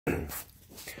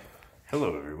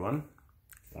Hello everyone,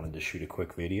 wanted to shoot a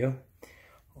quick video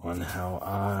on how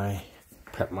I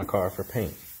prep my car for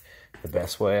paint. The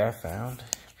best way I found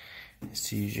is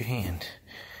to use your hand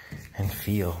and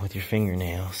feel with your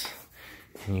fingernails,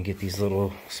 and you get these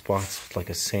little spots with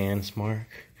like a sand mark.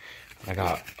 I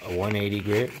got a 180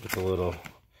 grit with a little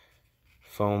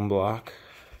foam block.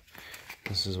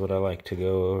 This is what I like to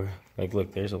go over. Like,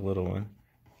 look, there's a little one.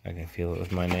 I can feel it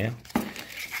with my nail.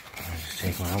 I just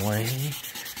take my 180.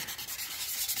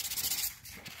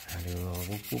 I do a little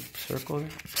whoop whoop circle.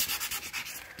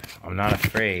 I'm not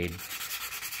afraid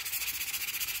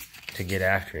to get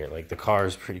after it. Like, the car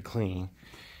is pretty clean.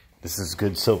 This is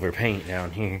good silver paint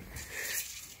down here.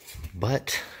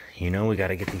 But, you know, we got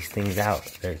to get these things out.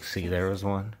 There, see, there was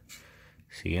one.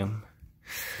 See them?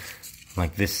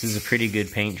 Like, this is a pretty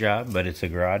good paint job, but it's a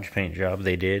garage paint job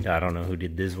they did. I don't know who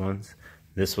did these ones.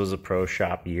 This was a pro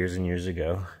shop years and years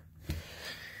ago.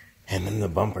 And then the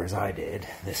bumpers I did,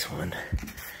 this one,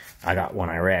 I got one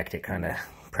I wrecked. It kind of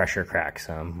pressure cracked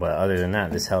some. But other than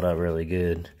that, this held up really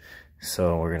good.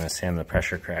 So we're going to sand the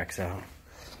pressure cracks out.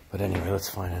 But anyway, let's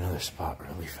find another spot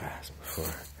really fast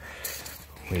before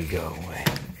we go away.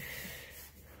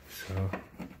 So,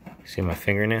 see my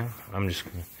fingernail? I'm just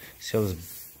going to, see how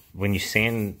this, when you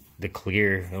sand the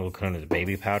clear, little kind of the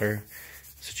baby powder,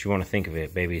 that's what you want to think of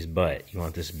it, baby's butt. You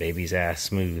want this baby's ass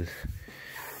smooth.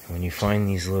 And when you find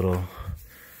these little,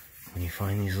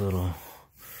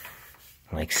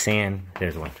 like sand,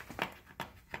 there's one.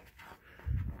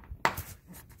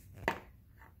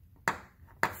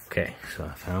 Okay, so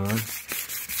I found one.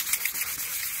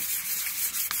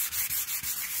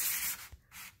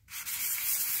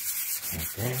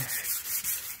 Right there.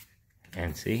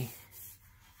 And see?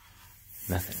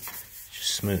 Nothing.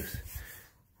 Just smooth.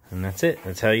 And that's it.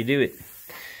 That's how you do it.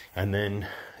 And then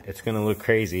it's going to look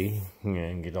crazy. You know,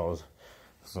 and get all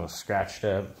scratched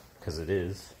up, because it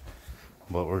is.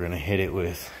 But we're going to hit it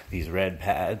with these red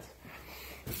pads.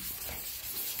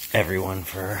 Everyone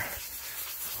for,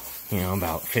 you know,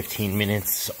 about 15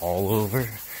 minutes all over.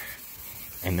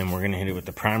 And then we're going to hit it with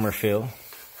the primer fill.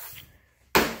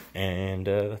 And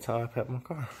that's how I prep my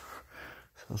car.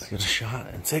 So let's get a shot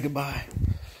and say goodbye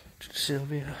to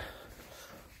Silvia.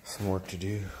 Some work to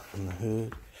do on the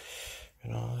hood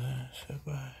and all that. So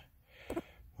bye.